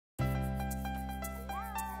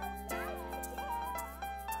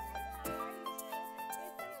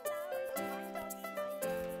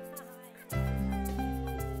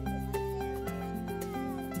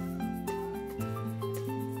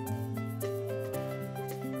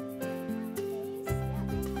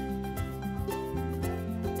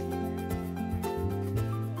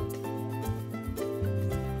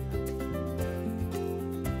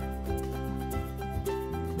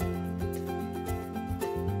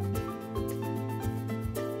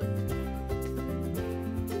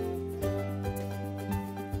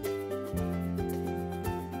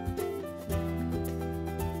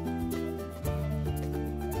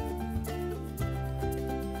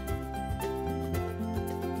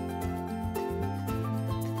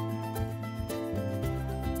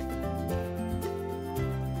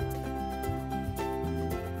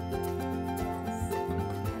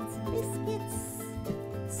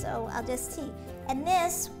I'll just see. And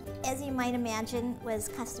this, as you might imagine, was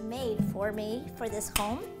custom made for me for this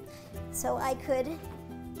home, so I could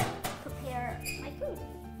prepare my food.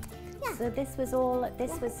 Yeah. So this was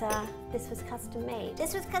custom made.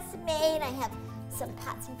 This was custom made. I have some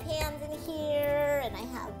pots and pans in here, and I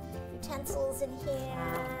have utensils in here.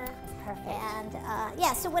 Wow. Perfect. And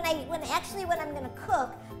yeah, so when I'm going to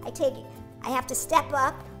cook, I have to step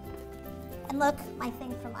up. And look, my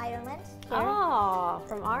thing from Ireland. Here. Oh,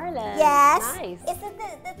 from Ireland. Yes. Nice.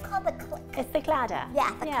 It's called the It's the claddagh.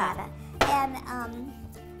 Yeah, the claddagh. And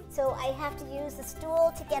so I have to use the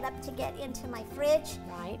stool to get into my fridge.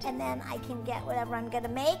 Right. And then I can get whatever I'm going to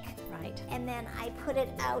make. Right. And then I put it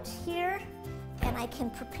out here, and I can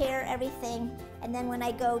prepare everything. And then when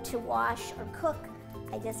I go to wash or cook,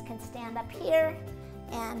 I just can stand up here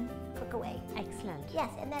and cook away. Excellent. Yes,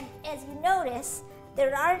 and then as you notice,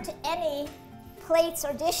 there aren't any plates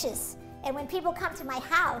or dishes. And when people come to my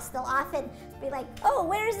house, they'll often be like, "Oh,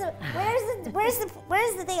 where's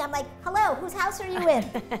the thing?" I'm like, "Hello, whose house are you in?"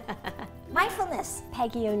 Mindfulness.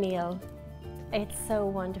 Peggy O'Neill, it's so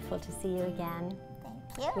wonderful to see you again.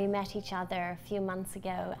 Thank you. We met each other a few months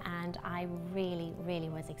ago, and I really, really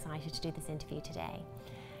was excited to do this interview today.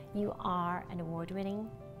 You are an award-winning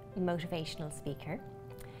motivational speaker.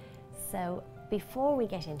 So before we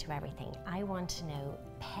get into everything, I want to know,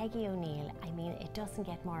 Peggy O'Neill, I mean, it doesn't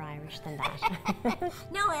get more Irish than that.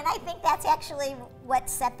 No, and I think that's actually what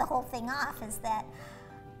set the whole thing off, is that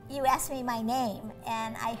you asked me my name,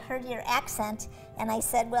 and I heard your accent, and I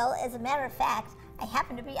said, well, as a matter of fact, I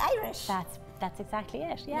happen to be Irish. That's exactly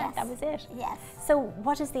it, yeah, Yes. that was it. Yes. So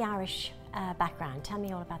what is the Irish background? Tell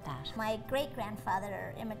me all about that. My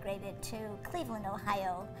great-grandfather immigrated to Cleveland,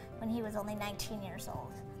 Ohio, when he was only 19 years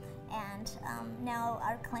old. And now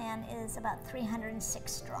our clan is about 306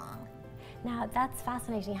 strong. Now that's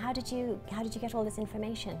fascinating. How did you get all this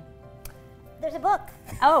information? There's a book.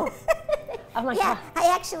 Oh, oh my Yeah, God.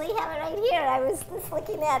 I actually have it right here. I was just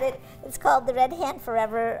looking at it. It's called The Red Hand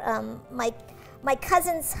Forever. My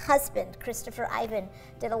cousin's husband, Christopher Ivan,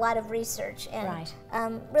 did a lot of research, and Right.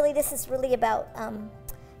 really this is really about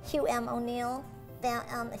Hugh M. O'Neill, about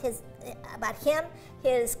him,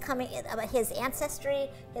 about his ancestry,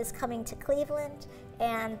 his coming to Cleveland,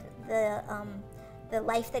 and the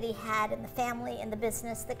life that he had, and the family, and the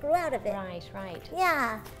business that grew out of it. Right, right.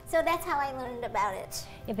 Yeah, so that's how I learned about it.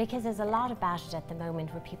 Yeah, because there's a lot about it at the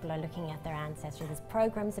moment where people are looking at their ancestry. There's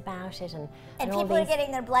programs about it, and And all people are these, getting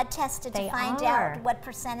their blood tested to They find are. out what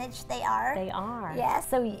percentage they are. They are. Yes.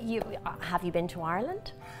 So have you been to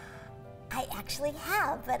Ireland? I actually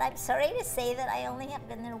have, but I'm sorry to say that I only have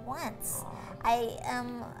been there once. I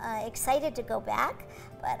am excited to go back,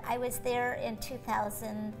 but I was there in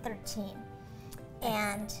 2013.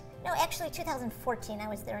 And, no, actually 2014, I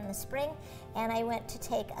was there in the spring, and I went to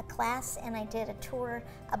take a class, and I did a tour,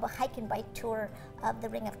 a hike and bike tour of the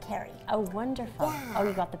Ring of Kerry. Oh, wonderful. Yeah. Oh,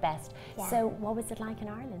 you got the best. Yeah. So what was it like in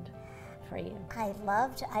Ireland for you? I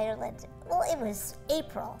loved Ireland. Well, it was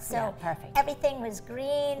April, so Yeah, perfect. everything was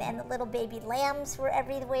green, and the little baby lambs were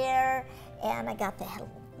everywhere, and I got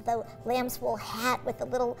the lamb's wool hat with the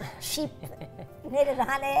little sheep knitted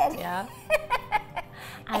on it. Yeah.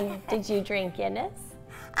 And did you drink Guinness?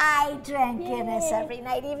 I drank Guinness Yay. every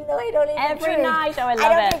night, even though I don't even Every drink. night? Oh, I don't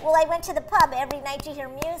love it. drink. Well, I went to the pub every night to hear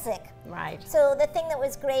music. Right. So the thing that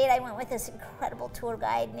was great, I went with this incredible tour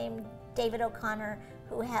guide named David O'Connor,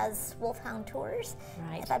 who has Wolfhound Tours,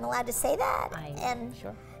 Right. if I'm allowed to say that.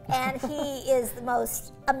 Sure. And he is the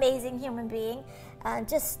most amazing human being,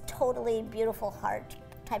 just totally beautiful heart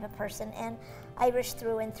type of person, and Irish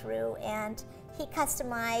through and through. And he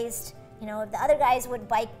customized, you know, the other guys would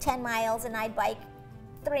bike 10 miles and I'd bike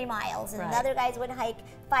 3 miles, and Right. the other guys would hike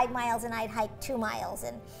 5 miles and I'd hike 2 miles.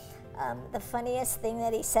 And the funniest thing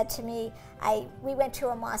that he said to me, we went to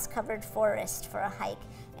a moss-covered forest for a hike,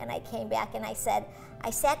 and I came back and I said, I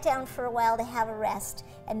sat down for a while to have a rest,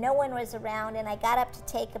 and no one was around, and I got up to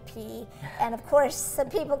take a pee, and of course some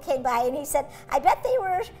people came by, and he said, I bet they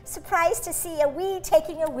were surprised to see a wee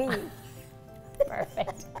taking a wee.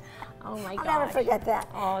 Perfect. Oh my God. I'll never forget that.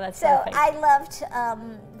 Oh, that's so perfect. I loved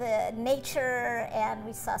the nature, and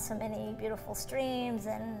we saw so many beautiful streams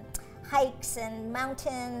and hikes and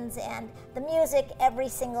mountains, and the music every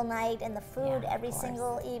single night, and the food Yeah, every of course.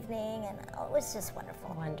 single evening, and it was just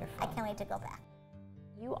wonderful. Wonderful. I can't wait to go back.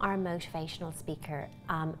 You are a motivational speaker.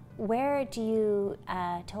 Where do you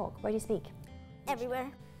talk? Where do you speak?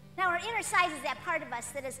 Everywhere. Now our inner size is that part of us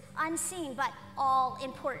that is unseen but all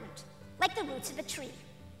important, like the roots of a tree.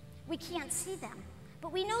 We can't see them,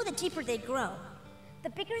 but we know the deeper they grow,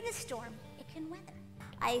 the bigger the storm it can weather.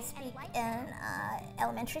 I speak in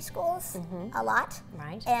elementary schools a lot,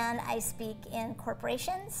 Right. and I speak in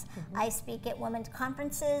corporations. I speak at women's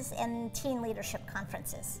conferences and teen leadership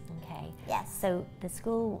conferences. Okay. Yes. So the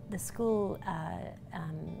school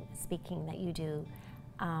speaking that you do,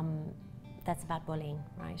 that's about bullying,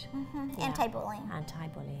 right? Yeah. Anti-bullying.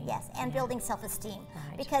 Anti-bullying. Yes, and building self-esteem.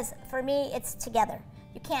 Right. Because for me, it's together.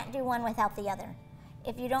 You can't do one without the other.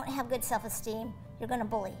 If you don't have good self-esteem, you're going to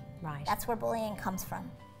bully. Right. That's where bullying comes from.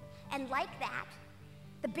 And like that,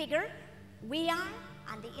 the bigger we are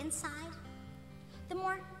on the inside, the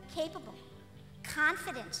more capable,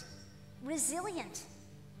 confident, resilient,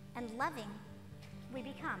 and loving we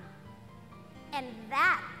become. And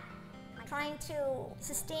that, Trying to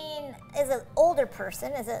sustain, as an older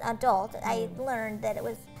person, as an adult, I learned that it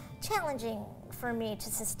was challenging for me to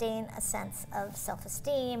sustain a sense of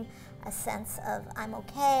self-esteem, a sense of I'm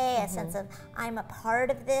okay, a sense of I'm a part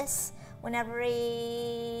of this, when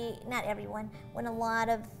not everyone, when a lot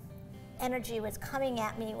of energy was coming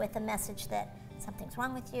at me with a message that something's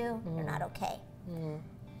wrong with you, you're not okay.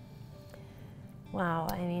 Wow,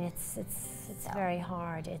 I mean, it's very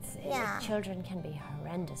hard. Yeah. Children can be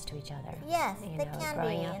horrendous to each other. Yes, you they know, can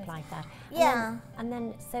growing be. up like that. Yeah. And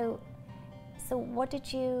then so what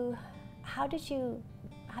did you? How did you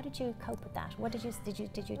cope with that? What did you?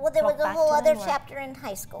 Well, there talk was a back whole to other them, or- chapter in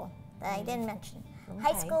high school that I didn't mention. High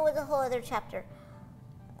Okay. school was a whole other chapter.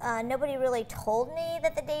 Nobody really told me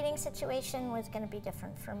that the dating situation was going to be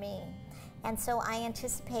different for me. And so I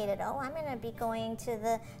anticipated, I'm going to be going to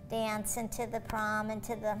the dance and to the prom and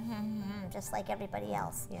to the just like everybody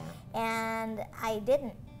else. Yeah. And I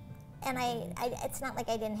didn't. And it's not like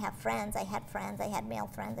I didn't have friends. I had friends. I had male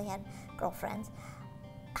friends. I had girlfriends.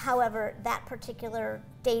 However, that particular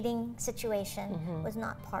dating situation was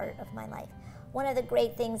not part of my life. One of the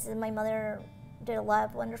great things is my mother did a lot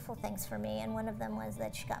of wonderful things for me, and one of them was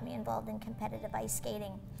that she got me involved in competitive ice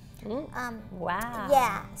skating. Wow.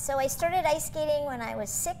 Yeah, so I started ice skating when I was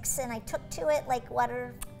 6, and I took to it like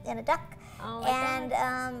water in a duck. Oh my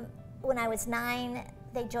And when I was 9,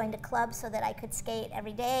 they joined a club so that I could skate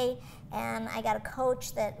every day, and I got a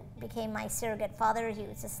coach that became my surrogate father. He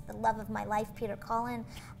was just the love of my life, Peter Collin.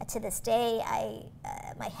 To this day,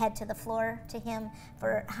 my head to the floor to him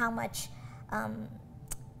for how much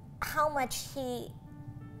he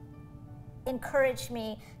encouraged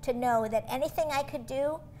me to know that anything I could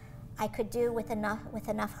do with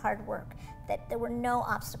enough hard work, that there were no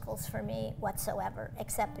obstacles for me whatsoever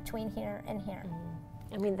except between here and here.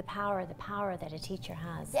 I mean, the power that a teacher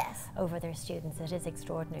has Yes. over their students, it is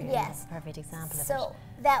extraordinary. Yes. That's a perfect example of it. So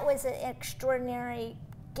that was an extraordinary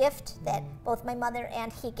gift that both my mother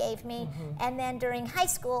and he gave me. And then during high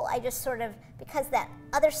school, I just sort of, because that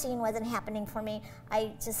other scene wasn't happening for me,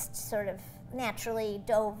 I just sort of naturally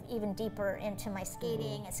dove even deeper into my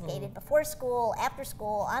skating. I skated before school, after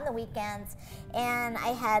school, on the weekends, and I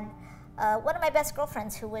had one of my best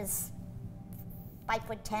girlfriends who was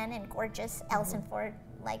 5'10" and gorgeous, Allison Ford,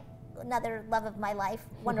 like another love of my life,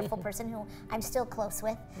 wonderful person who I'm still close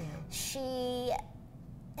with. She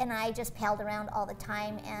and I just palled around all the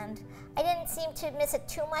time, and I didn't seem to miss it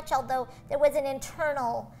too much, although there was an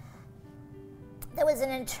internal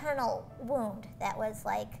wound that was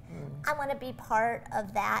like, I want to be part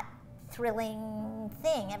of that thrilling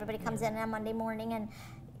thing. Everybody comes in on Monday morning and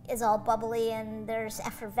is all bubbly, and there's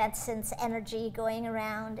effervescence energy going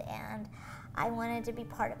around, and I wanted to be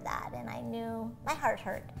part of that, and I knew my heart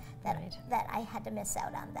hurt that I had to miss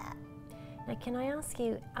out on that. Now, can I ask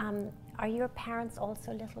you, are your parents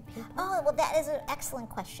also little people? Oh, well, that is an excellent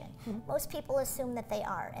question. Most people assume that they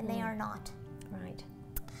are, and they are not. Right.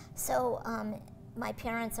 So my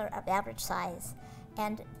parents are of average size,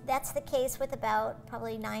 and that's the case with about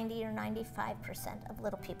probably 90 or 95% of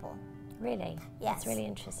little people. Really? Yes. That's really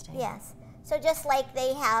interesting. Yes. So just like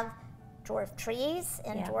they have dwarfed trees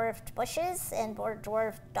and Yeah. dwarfed bushes and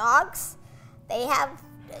dwarfed dogs, they have,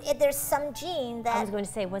 there's some gene that... I was going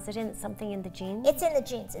to say, was it something in the genes? It's in the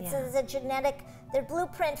genes. It's Yeah. a genetic, their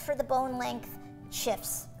blueprint for the bone length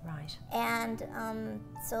shifts. Right. And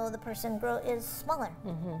so the person is smaller.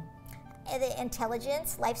 The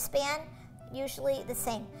intelligence, lifespan, usually the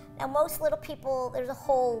same. Now most little people, there's a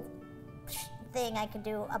whole thing I could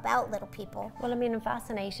do about little people. Well, I mean, I'm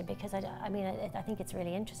fascinated because I think it's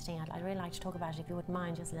really interesting. I'd really like to talk about it if you wouldn't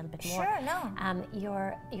mind, just a little bit more. Sure, no.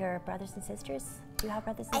 Your brothers and sisters? Do you have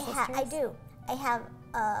brothers and sisters? I do. I have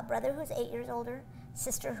a brother who's 8 years older,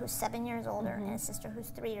 sister who's 7 years older, and a sister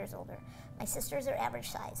who's 3 years older. My sisters are average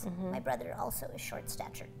size. My brother also is short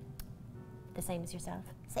statured. The same as yourself?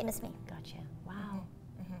 Same as me. Gotcha. Wow.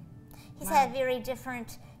 He's had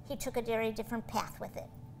he took a very different path with it.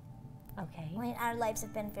 Okay. I mean, our lives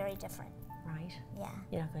have been very different. Right. Yeah.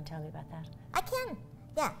 You're not going to tell me about that? I can.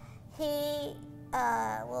 Yeah. He,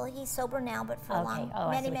 well, he's sober now, but for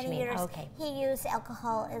many years, he used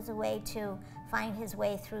alcohol as a way to find his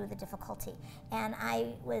way through the difficulty. And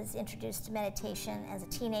I was introduced to meditation as a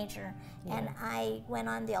teenager, and I went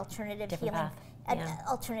on the alternative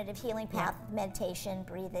healing path, meditation,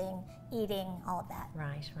 breathing, eating, all of that.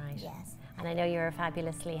 Right, right. Yes. And I know you're a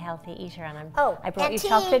fabulously healthy eater, and I brought and you tea.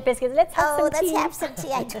 chocolate biscuits. Let's have some tea. Let's have some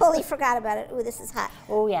tea. I totally forgot about it. Ooh, this is hot.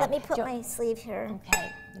 Oh, yeah. Let me put my sleeve here. Okay.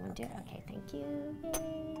 You want to do it? Okay, thank you.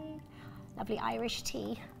 Yay. Lovely Irish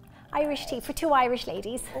tea. Irish tea for 2 Irish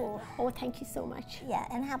ladies. Oh, thank you so much. Yeah,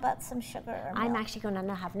 and how about some sugar or milk? I'm actually going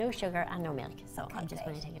to have no sugar and no milk, so I'm just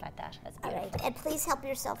going to take it like that. That's beautiful. All right, and please help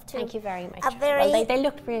yourself too. Thank you very much. Well, they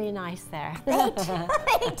looked really nice there. They do.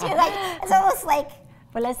 They do. It's almost like...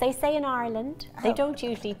 Well, as they say in Ireland, they don't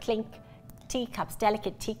usually clink teacups,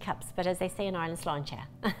 delicate teacups, but as they say in Ireland, sláinte.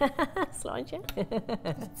 Sláinte?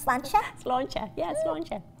 Sláinte? Sláinte, yeah,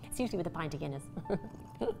 sláinte. It's usually with a pint of Guinness.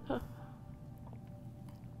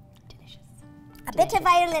 A bit of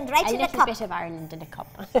Ireland right in a cup. A little bit of Ireland in a cup.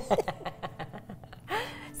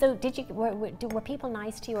 So were people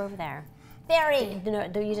nice to you over there? Very. You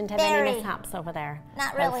didn't have any mishaps over there?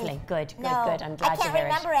 Not really. Hopefully. Good. No. I'm glad to hear it. I can't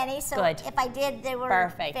remember any, so if I did, they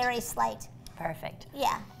were very slight. Perfect.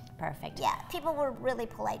 Yeah. Perfect. Yeah, people were really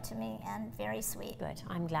polite to me and very sweet. Good.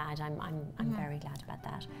 I'm glad. I'm very glad about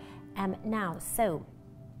that. Now, so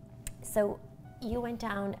you went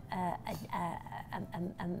down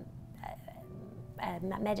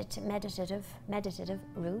meditative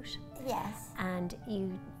route. Yes. And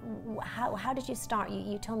how did you start?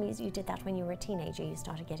 You told me you did that when you were a teenager. You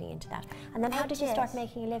started getting into that, and then how did you start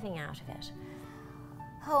making a living out of it?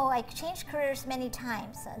 Oh, I changed careers many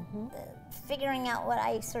times. Figuring out what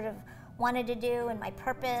I sort of wanted to do and my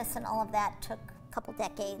purpose and all of that took a couple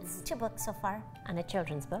decades. 2 books so far. And a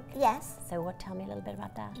children's book? Yes. So tell me a little bit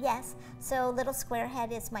about that. Yes. So Little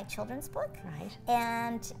Squarehead is my children's book. Right.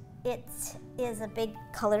 And it is a big,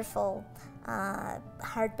 colorful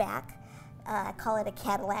hardback. I call it a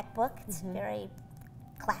Cadillac book. It's very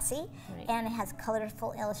classy, and it has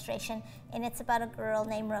colorful illustration. And it's about a girl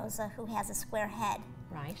named Rosa who has a square head.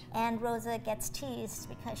 Right. And Rosa gets teased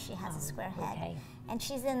because she has a square head. Okay. And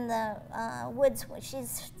she's in the woods.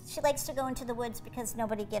 She likes to go into the woods because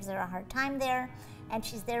nobody gives her a hard time there. And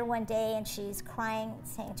she's there one day and she's crying,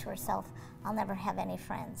 saying to herself, "I'll never have any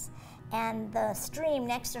friends." And the stream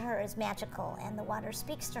next to her is magical, and the water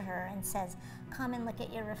speaks to her and says, "Come and look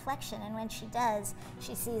at your reflection." And when she does,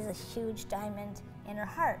 she sees a huge diamond in her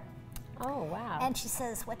heart. Oh, wow. And she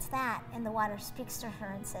says, "What's that?" And the water speaks to her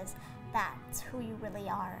and says, "That's who you really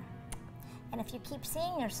are. And if you keep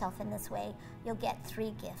seeing yourself in this way, you'll get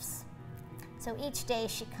 3 gifts." So each day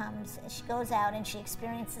she goes out and she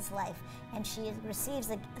experiences life, and she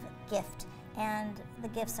receives a gift, and the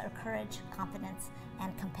gifts are courage, confidence,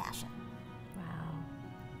 and compassion.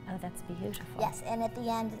 Wow. Oh, that's beautiful. Yes, and at the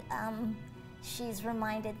end, she's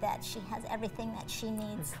reminded that she has everything that she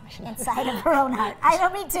needs inside of her own heart. I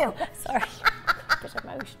don't mean to. Sorry, a bit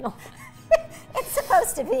emotional. It's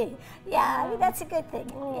supposed to be. Yeah, I mean, that's a good thing.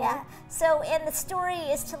 Yeah. So, and the story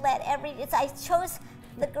is to let I chose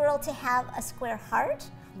the girl to have a square heart.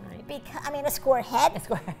 Right. A square head. A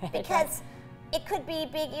square head. Because it could be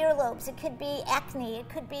big earlobes, it could be acne, it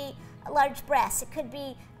could be large breasts, it could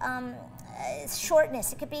be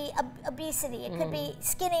shortness, it could be obesity, it could be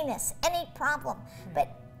skinniness, any problem. But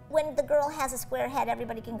when the girl has a square head,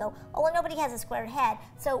 everybody can go, "Oh, well, nobody has a square head,"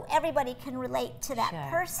 so everybody can relate to that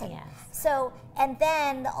person. Yes. So, and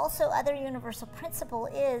then the also other universal principle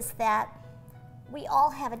is that we all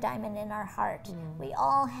have a diamond in our heart. We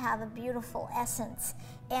all have a beautiful essence,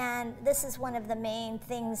 and this is one of the main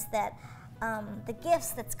things that the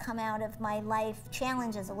gifts that's come out of my life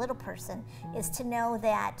challenge as a little person is to know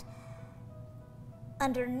that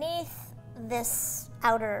underneath this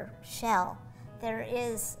outer shell, there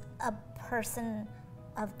is a person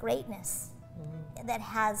of greatness that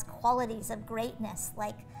has qualities of greatness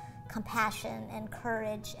like compassion and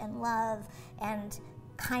courage and love and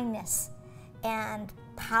kindness and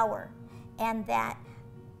power, and that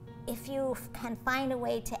if you can find a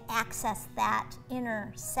way to access that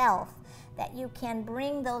inner self, that you can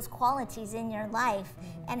bring those qualities in your life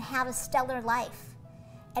and have a stellar life.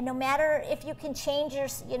 And no matter if you can change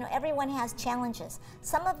everyone has challenges.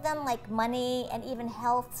 Some of them, like money and even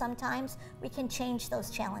health, sometimes we can change those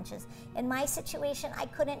challenges. In my situation, I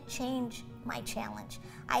couldn't change my challenge.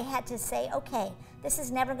 I had to say, okay, this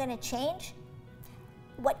is never going to change.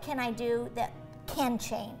 What can I do that can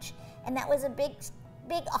change? And that was a big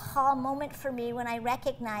big aha moment for me when I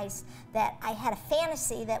recognized that I had a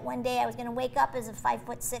fantasy that one day I was going to wake up as a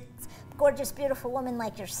 5'6", gorgeous, beautiful woman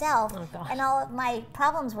like yourself, and all of my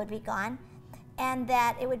problems would be gone, and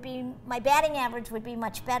that it would be, my batting average would be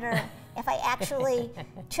much better if I actually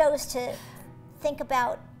chose to think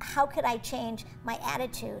about how could I change my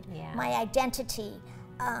attitude, my identity,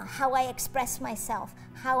 how I express myself,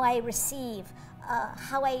 how I receive,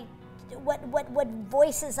 what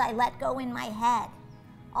voices I let go in my head,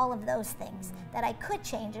 all of those things that I could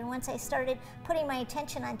change. And once I started putting my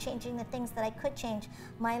attention on changing the things that I could change,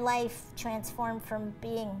 my life transformed from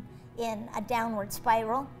being in a downward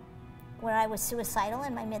spiral where I was suicidal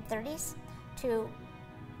in my mid-30s to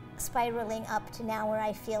spiraling up to now where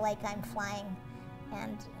I feel like I'm flying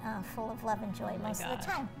and full of love and joy most of the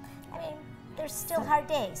time. I mean, there's still hard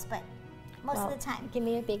days, but most of the time. Give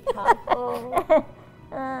me a big hug.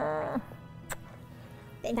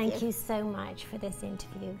 Thank you so much for this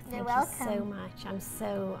interview. You're welcome. welcome. You so much. I'm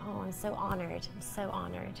so honored. I'm so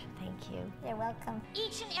honored. Thank you. You're welcome.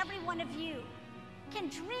 Each and every one of you can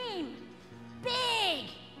dream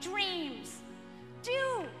big dreams,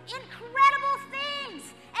 do incredible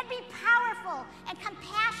things, and be powerful and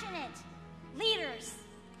compassionate leaders.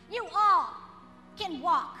 You all can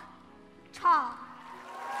walk tall.